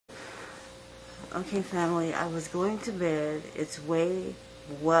Okay, family, I was going to bed. It's way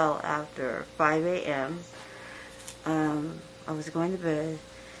well after 5 a.m. I was going to bed,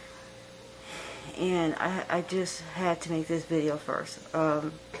 and I just had to make this video first.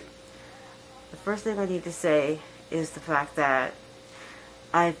 The first thing I need to say is the fact that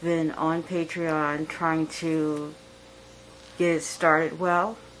I've been on Patreon trying to get it started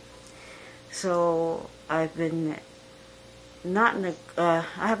well. So I've been I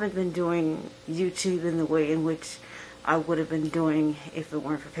haven't been doing YouTube in the way in which I would have been doing if it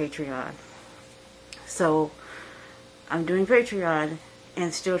weren't for Patreon. So I'm doing Patreon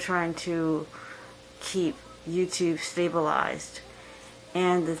and still trying to keep YouTube stabilized.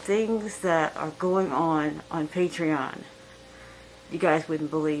 And the things that are going on Patreon, you guys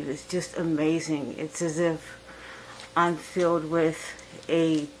wouldn't believe. It's just amazing. It's as if I'm filled with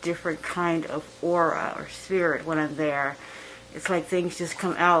a different kind of aura or spirit when I'm there. It's like things just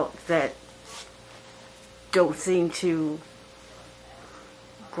come out that don't seem to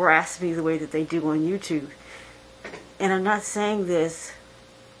grasp me the way that they do on YouTube. And I'm not saying this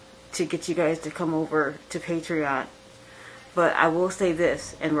to get you guys to come over to Patreon, but I will say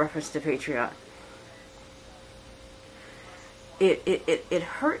this in reference to Patreon. It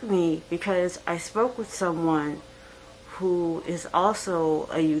hurt me because I spoke with someone who is also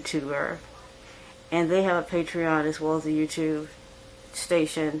a YouTuber, and they have a Patreon as well as a YouTube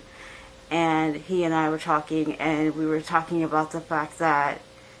station, and he and I were talking, and we were talking about the fact that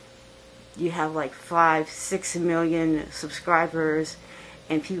you have like 5-6 million subscribers,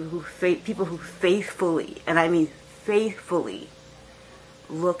 and people who faithfully, and I mean faithfully,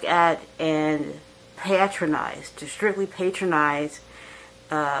 look at and patronize, to strictly patronize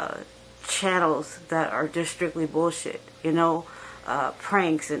channels that are just strictly bullshit,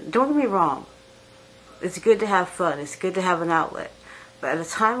 pranks. And don't get me wrong, it's good to have fun, it's good to have an outlet, but at a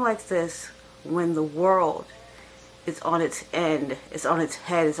time like this, when the world is on its end, it's on its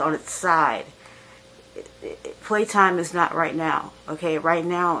head, it's on its side, playtime is not right now. Okay, right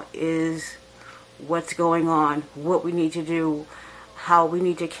now is what's going on, what we need to do, how we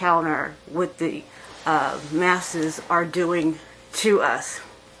need to counter what the masses are doing to us.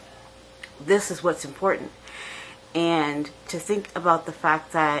 This is what's important. And to think about the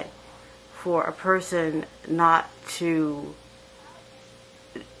fact that for a person not to,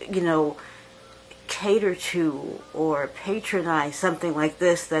 cater to or patronize something like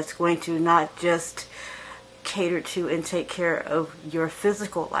this, that's going to not just cater to and take care of your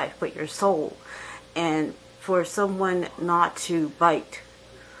physical life, but your soul. And for someone not to bite,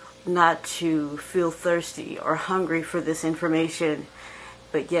 not to feel thirsty or hungry for this information,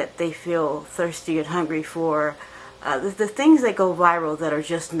 but yet they feel thirsty and hungry for the things that go viral that are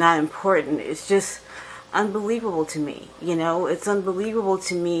just not important. It's just unbelievable to me. It's unbelievable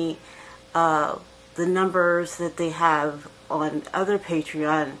to me, the numbers that they have on other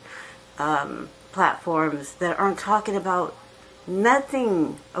Patreon platforms that aren't talking about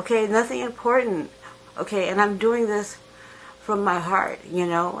nothing, okay, nothing important, okay. And I'm doing this from my heart,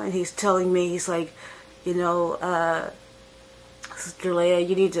 and he's telling me, he's like, Sister Leah,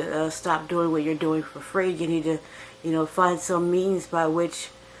 you need to stop doing what you're doing for free. You need to, find some means by which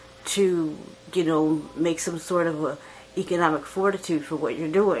to, make some sort of a economic fortitude for what you're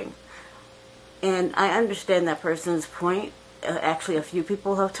doing. And I understand that person's point. Actually, a few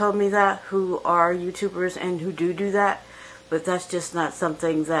people have told me that, who are YouTubers and who do that, but that's just not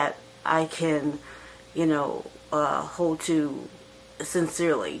something that I can, hold to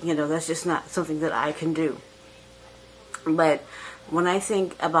sincerely. That's just not something that I can do. But when I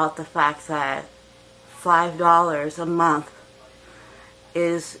think about the fact that $5 a month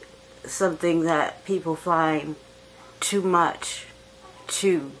is something that people find too much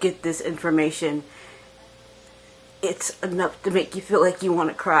to get this information, it's enough to make you feel like you want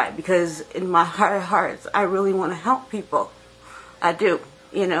to cry, because in my heart of hearts, I really want to help people. I do,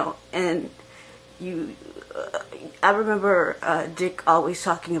 and I remember Dick always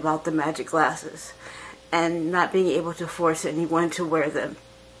talking about the magic glasses and not being able to force it, and he wanted to wear them.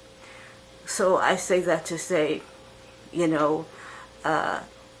 So I say that to say,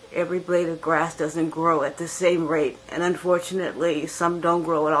 every blade of grass doesn't grow at the same rate, and unfortunately some don't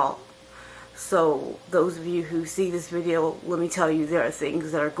grow at all. So those of you who see this video, let me tell you, there are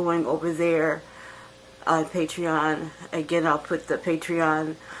things that are going over there on Patreon. Again, I'll put the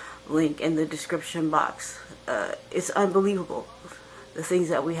Patreon link in the description box. It's unbelievable, the things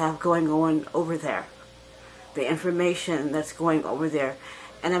that we have going on over there, the information that's going over there.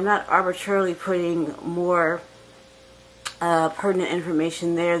 And I'm not arbitrarily putting more pertinent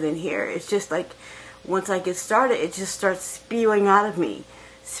information there than here. It's just like, once I get started, it just starts spewing out of me.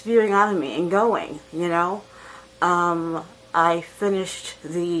 spewing out of me and going, you know. I finished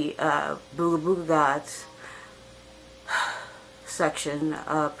the Booga Booga Gods section,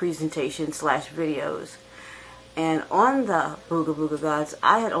 presentation slash videos. And on the Booga Booga Gods,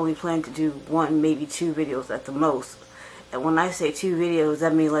 I had only planned to do one, maybe two videos at the most. And when I say two videos,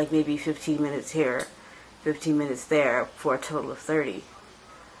 that means like maybe 15 minutes here, 15 minutes there, for a total of 30.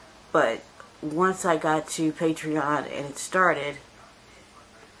 But once I got to Patreon and it started,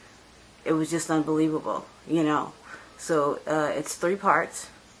 it was just unbelievable, you know. So it's 3 parts,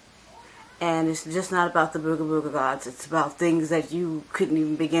 and it's just not about the Booga Booga Gods. It's about things that you couldn't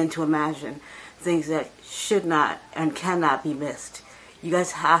even begin to imagine, things that should not and cannot be missed. You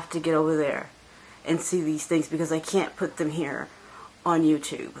guys have to get over there and see these things, because I can't put them here on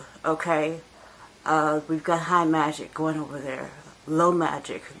YouTube, okay? We've got high magic going over there, low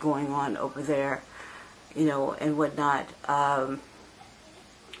magic going on over there, you know, and whatnot. I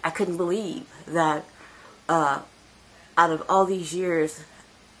couldn't believe that out of all these years,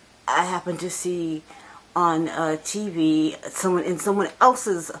 I happened to see on TV someone in someone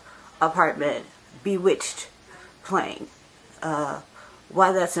else's apartment, Bewitched, playing.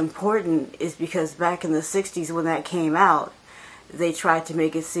 Why that's important is because back in the 60s when that came out, they tried to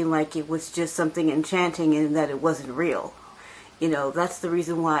make it seem like it was just something enchanting and that it wasn't real. You know, that's the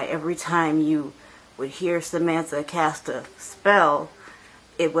reason why every time you would hear Samantha cast a spell,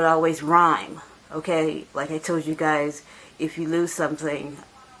 it would always rhyme, okay? Like I told you guys, if you lose something,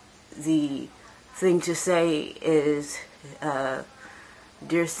 the thing to say is,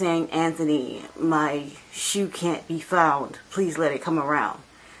 Dear Saint Anthony, my shoe can't be found. Please let it come around.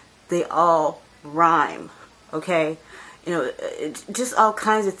 They all rhyme, okay? You know, just all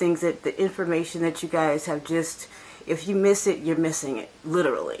kinds of things, that the information that you guys have just, if you miss it, you're missing it,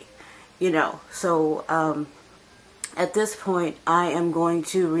 literally. You know, so at this point, I am going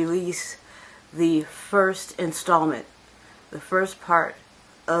to release the first installment, the first part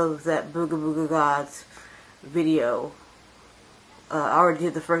of that Booga Booga Gods video. I already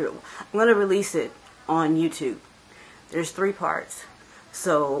did the first. I'm going to release it on YouTube. There's 3 parts.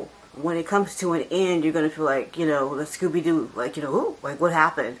 So when it comes to an end, you're going to feel like, you know, the Scooby-Doo, like, you know, ooh, like what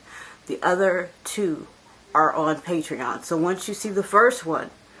happened? The other 2 are on Patreon. So once you see the first one,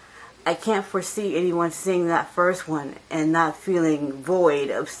 I can't foresee anyone seeing that first one and not feeling void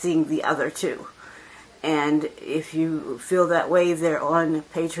of seeing the other 2. And if you feel that way, they're on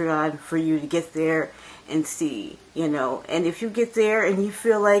Patreon for you to get there and see, you know. And if you get there and you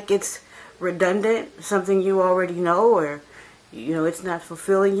feel like it's redundant, something you already know, or, you know, it's not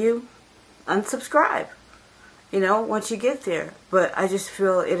fulfilling you, unsubscribe, you know, once you get there. But I just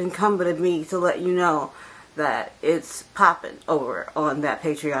feel it incumbent of me to let you know that it's popping over on that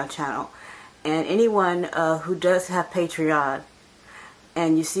Patreon channel. And anyone who does have Patreon,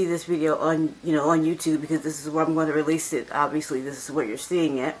 and you see this video on, you know, on YouTube, because this is where I'm going to release it, obviously this is where you're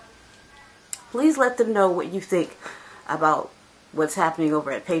seeing it, please let them know what you think about what's happening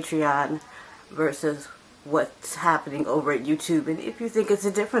over at Patreon versus what's happening over at YouTube, and if you think it's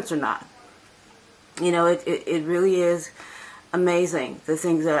a difference or not. You know, it really is amazing, the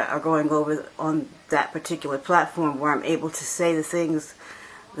things that are going over on that particular platform, where I'm able to say the things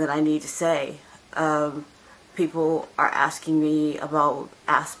that I need to say. People are asking me about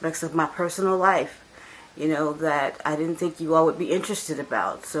aspects of my personal life, you know, that I didn't think you all would be interested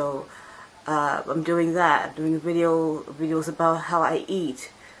about. So I'm doing that. I'm doing videos about how I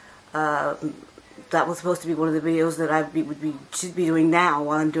eat. That was supposed to be one of the videos that I should be doing now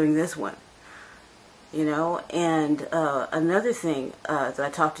while I'm doing this one. You know, and another thing that I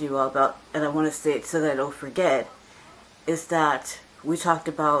talked to you all about, and I want to say it so that I don't forget, is that we talked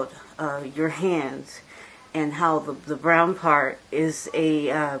about your hands, and how the brown part is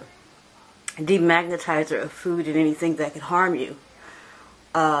a demagnetizer of food and anything that could harm you.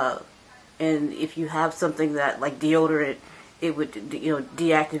 And if you have something that, like deodorant, it would, you know,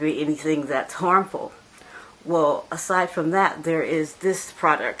 deactivate anything that's harmful. Well, aside from that, there is this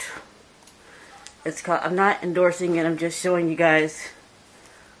product. It's called, I'm not endorsing it, I'm just showing you guys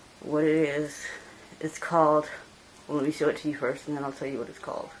what it is. It's called, well, let me show it to you first and then I'll tell you what it's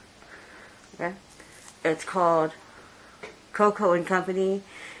called. Okay? It's called Coco and Company.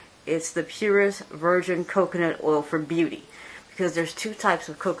 It's the purest virgin coconut oil for beauty. Because there's 2 types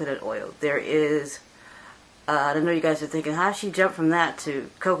of coconut oil. There is, I know you guys are thinking, how did she jump from that to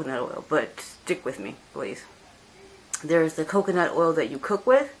coconut oil? But stick with me, please. There's the coconut oil that you cook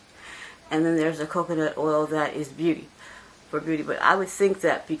with, and then there's a coconut oil that is beauty, for beauty. But I would think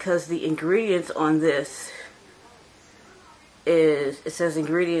that because the ingredients on this is, it says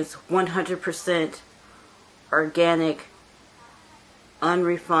ingredients 100% organic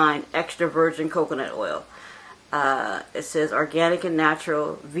unrefined, extra virgin coconut oil. It says organic and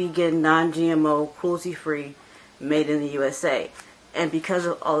natural, vegan, non-GMO, cruelty-free, made in the USA. And because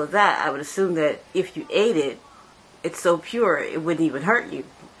of all of that, I would assume that if you ate it, it's so pure it wouldn't even hurt you.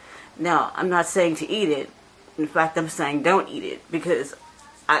 Now, I'm not saying to eat it. In fact, I'm saying don't eat it because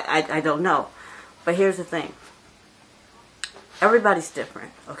I don't know. But here's the thing. Everybody's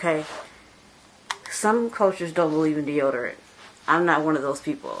different, okay? Some cultures don't believe in deodorant. I'm not one of those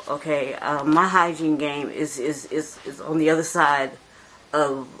people, okay? My hygiene game is on the other side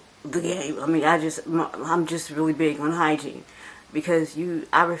of the game. I mean, I'm just really big on hygiene because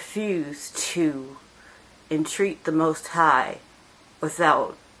I refuse to entreat the Most High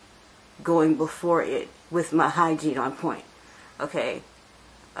without going before it with my hygiene on point, okay?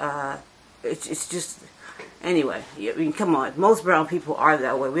 It's just, anyway, I mean, come on. Most brown people are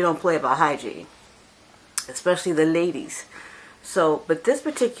that way. We don't play about hygiene, especially the ladies. So, but this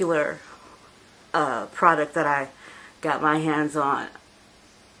particular product that I got my hands on,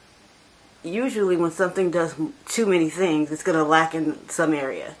 usually when something does too many things, it's going to lack in some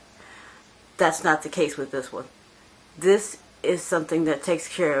area. That's not the case with this one. This is something that takes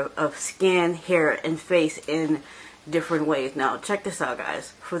care of skin, hair, and face in different ways. Now, check this out,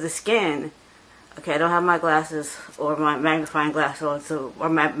 guys. For the skin, okay, I don't have my glasses or my magnifying glass on, so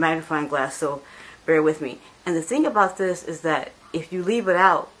bear with me. And the thing about this is that if you leave it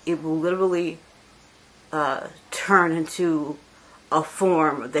out, it will literally turn into a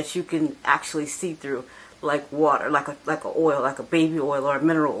form that you can actually see through, like water, like a oil, like a baby oil or a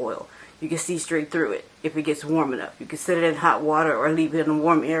mineral oil. You can see straight through it if it gets warm enough. You can set it in hot water or leave it in a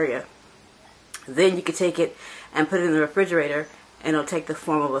warm area. Then you can take it and put it in the refrigerator, and it'll take the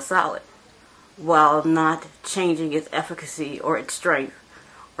form of a solid, while not changing its efficacy or its strength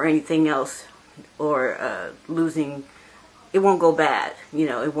or anything else, or losing. It won't go bad, you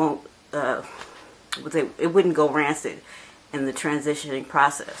know. It won't. It wouldn't go rancid in the transitioning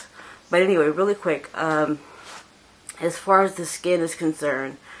process. But anyway, really quick, as far as the skin is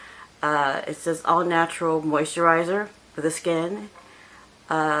concerned, it says all natural moisturizer for the skin.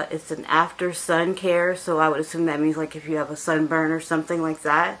 It's an after sun care, so I would assume that means like if you have a sunburn or something like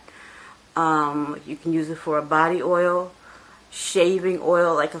that. You can use it for a body oil, shaving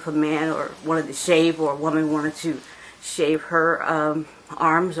oil, like if a man or wanted to shave or a woman wanted to shave her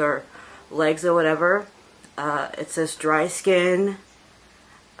arms or legs or whatever. It says dry skin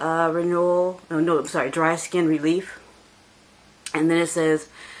renewal. Dry skin relief. And then it says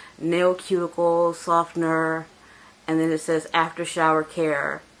nail cuticle softener. And then it says after shower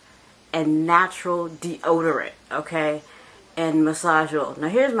care and natural deodorant, okay? And massage oil. Now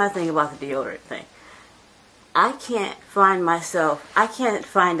here's my thing about the deodorant thing. I can't find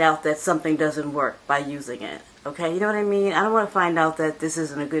out that something doesn't work by using it, okay? You know what I mean? I don't want to find out that this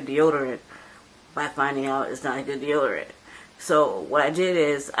isn't a good deodorant by finding out it's not a good deodorant. So what I did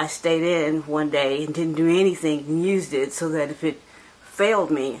is I stayed in one day and didn't do anything and used it so that if it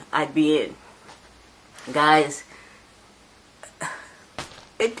failed me, I'd be in. Guys,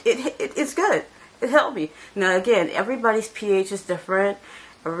 it's good. It helped me. Now again, everybody's pH is different.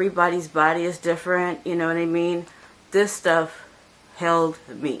 Everybody's body is different. You know what I mean? This stuff held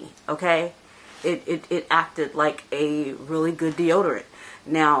me. Okay? It acted like a really good deodorant.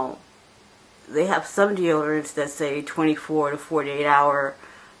 Now, they have some deodorants that say 24 to 48 hour,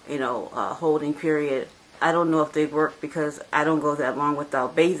 holding period. I don't know if they work because I don't go that long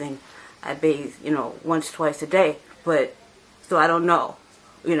without bathing. I bathe, once, twice a day. But, so I don't know,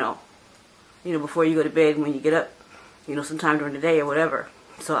 before you go to bed, when you get up, sometime during the day or whatever.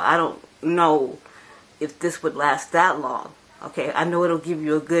 So I don't know if this would last that long. Okay, I know it'll give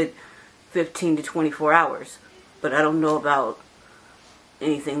you a good 15 to 24 hours. But I don't know about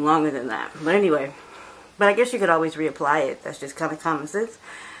anything longer than that. But anyway, I guess you could always reapply it. That's just kind of common sense.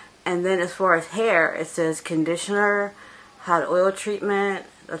 And then as far as hair, it says conditioner, hot oil treatment.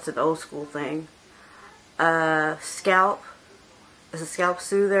 That's an old school thing. Scalp. It's a scalp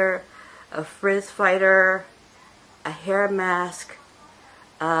soother, a frizz fighter, a hair mask,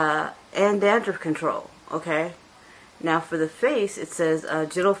 and dandruff control. Okay. Now for the face, it says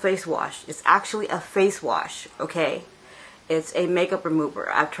gentle face wash. It's actually a face wash. Okay. It's a makeup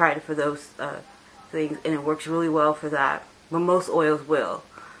remover. I've tried it for those things, and it works really well for that. But most oils will,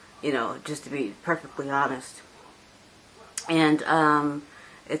 just to be perfectly honest. And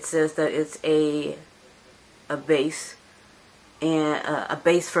it says that it's a base, and a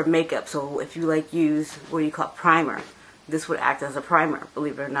base for makeup. So if you use what you call primer, this would act as a primer,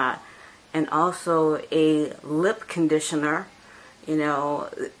 believe it or not. And also a lip conditioner.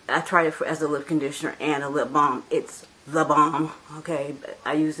 I tried it as a lip conditioner and a lip balm. It's the balm. Okay,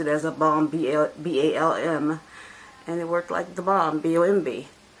 I used it as a balm, B-A-L-M, and it worked like the balm, B-O-M-B.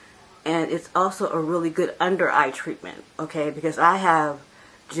 And it's also a really good under eye treatment, okay, because I have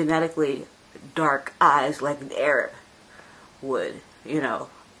genetically dark eyes like an Arab would, you know,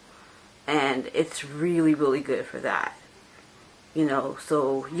 and it's really, really good for that, you know,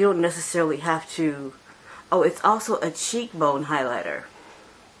 so you don't necessarily have to. Oh, it's also a cheekbone highlighter.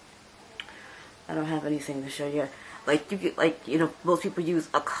 I don't have anything to show you. Like, you get, like, you know, most people use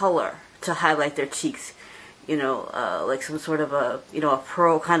a color to highlight their cheeks, you know, like some sort of a, you know, a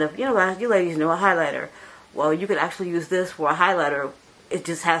pearl kind of, you know, you ladies know a highlighter. Well, you could actually use this for a highlighter. It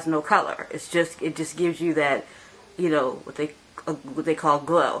just has no color. It just gives you that, you know, what they call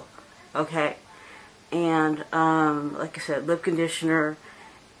glow. Okay. And like I said, lip conditioner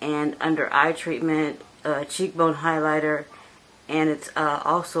and under eye treatment, cheekbone highlighter, and it's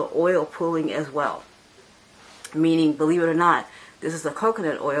also oil pulling as well. Meaning, believe it or not, this is a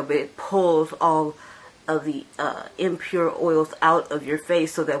coconut oil, but it pulls all of the impure oils out of your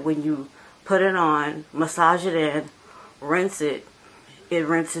face, so that when you put it on, massage it in, rinse it, it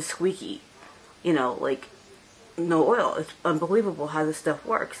rinses squeaky. You know, like no oil. It's unbelievable how this stuff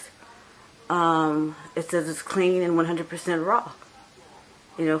works. It says it's clean and 100% raw,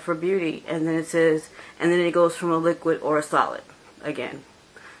 you know, for beauty. And then it says, and then it goes from a liquid or a solid again.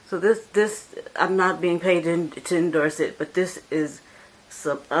 So this, I'm not being paid to endorse it, but this is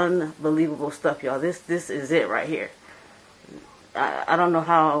some unbelievable stuff, y'all. This is it right here. I don't know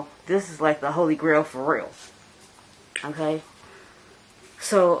how, this is like the holy grail for real. Okay.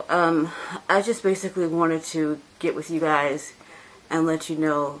 So, I just basically wanted to get with you guys and let you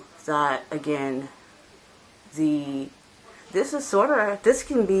know that, again, this is sort of, this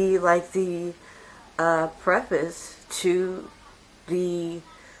can be like the preface to the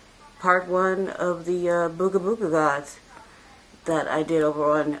part 1 of the Booga Booga Gods that I did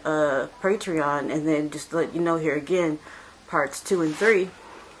over on Patreon, and then just to let you know here again, parts 2 and 3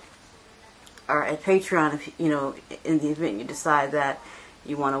 are at Patreon. If you know, in the event you decide that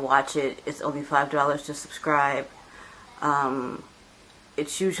you want to watch it, it's only $5 to subscribe.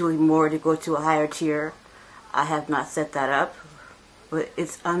 It's usually more to go to a higher tier. I have not set that up, but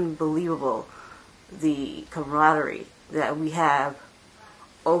it's unbelievable the camaraderie that we have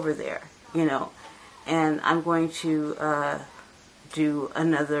over there, you know. And I'm going to do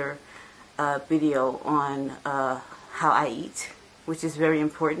another video on how I eat, which is very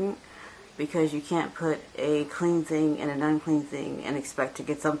important, because you can't put a clean thing in an unclean thing and expect to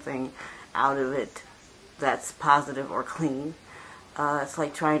get something out of it that's positive or clean. It's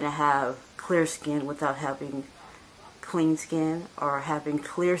like trying to have clear skin without having clean skin, or having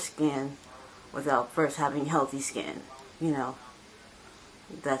clear skin without first having healthy skin, you know.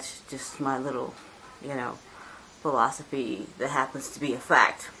 That's just my little, you know, philosophy that happens to be a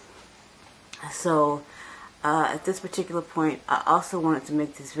fact. So, at this particular point, I also wanted to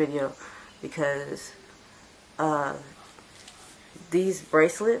make this video because these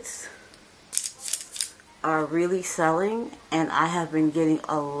bracelets are really selling, and I have been getting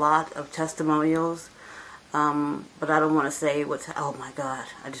a lot of testimonials, but I don't want to say what's, oh my god,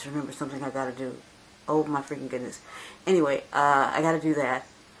 I just remembered something I gotta do. Oh my freaking goodness. Anyway, I gotta do that.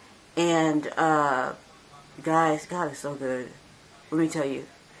 And guys, God is so good. Let me tell you,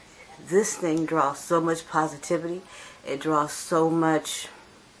 this thing draws so much positivity. It draws so much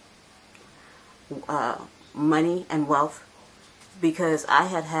money and wealth, because I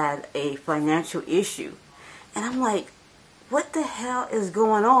had a financial issue, and I'm like, what the hell is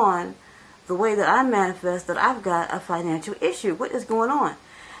going on? The way that I manifest that I've got a financial issue. What is going on?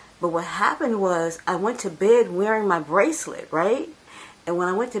 But what happened was, I went to bed wearing my bracelet, right? And when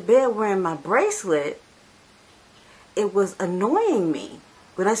I went to bed wearing my bracelet, it was annoying me.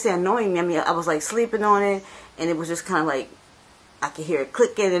 When I say annoying me, I mean, I was like sleeping on it, and it was just kind of like, I could hear it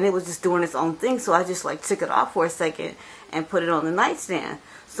clicking, and it was just doing its own thing. So I just like took it off for a second and put it on the nightstand.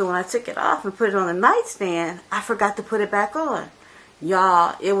 So when I took it off and put it on the nightstand, I forgot to put it back on.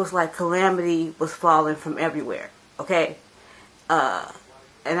 Y'all, it was like calamity was falling from everywhere. Okay?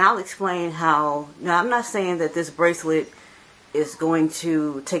 And I'll explain how. Now, I'm not saying that this bracelet is going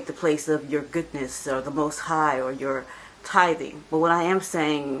to take the place of your goodness or the Most High or your tithing. But what I am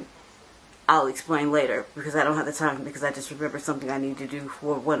saying, I'll explain later, because I don't have the time, because I just remembered something I need to do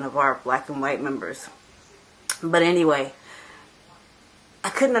for one of our black and white members. But anyway, I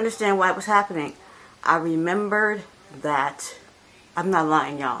couldn't understand why it was happening. I remembered that, I'm not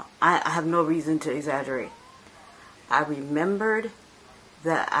lying, y'all. I have no reason to exaggerate. I remembered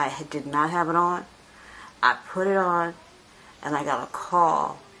that I did not have it on. I put it on, and I got a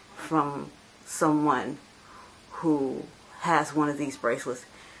call from someone who has one of these bracelets.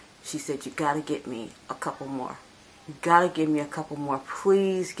 She said, you gotta get me a couple more. You gotta give me a couple more.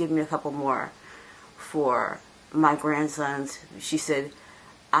 Please give me a couple more for my grandsons. She said,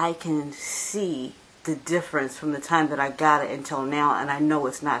 I can see the difference from the time that I got it until now, and I know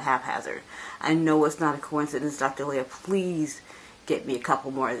it's not haphazard. I know it's not a coincidence, Dr. Leah. Please get me a couple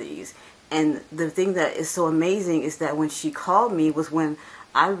more of these. And the thing that is so amazing is that when she called me was when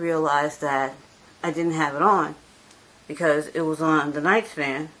I realized that I didn't have it on, because it was on the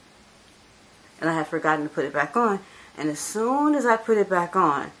nightstand and I had forgotten to put it back on. And as soon as I put it back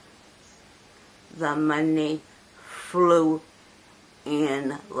on, the money flew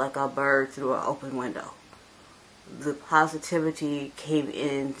in like a bird through an open window. The positivity came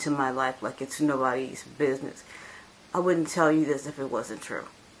into my life like it's nobody's business. I wouldn't tell you this if it wasn't true.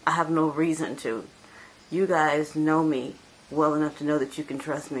 I have no reason to. You guys know me well enough to know that you can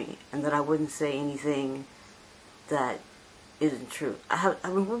trust me and that I wouldn't say anything that isn't true. I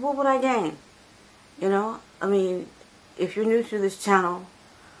mean, what would I gain? You know? I mean, if you're new to this channel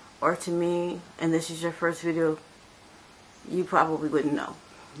or to me and this is your first video, you probably wouldn't know.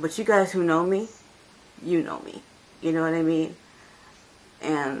 But you guys who know me, you know me. You know what I mean?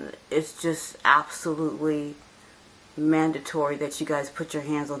 And it's just absolutely mandatory that you guys put your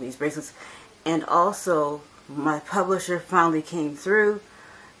hands on these bracelets. And also, my publisher finally came through.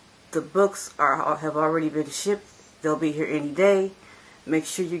 The books have already been shipped. They'll be here any day. Make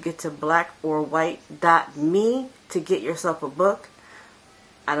sure you get to blackorwhite.me to get yourself a book.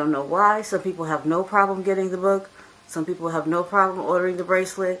 I don't know why. Some people have no problem getting the book. Some people have no problem ordering the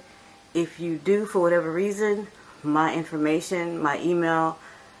bracelet. If you do, for whatever reason, my information, my email,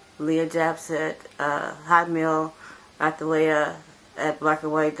 leahjaps at hotmail, dr.leah at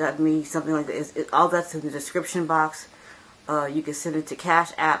blackorwhite.me, something like that. All that's in the description box. You can send it to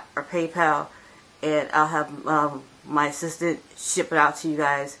Cash App or PayPal, and I'll have my assistant ship it out to you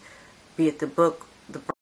guys, be it the book, the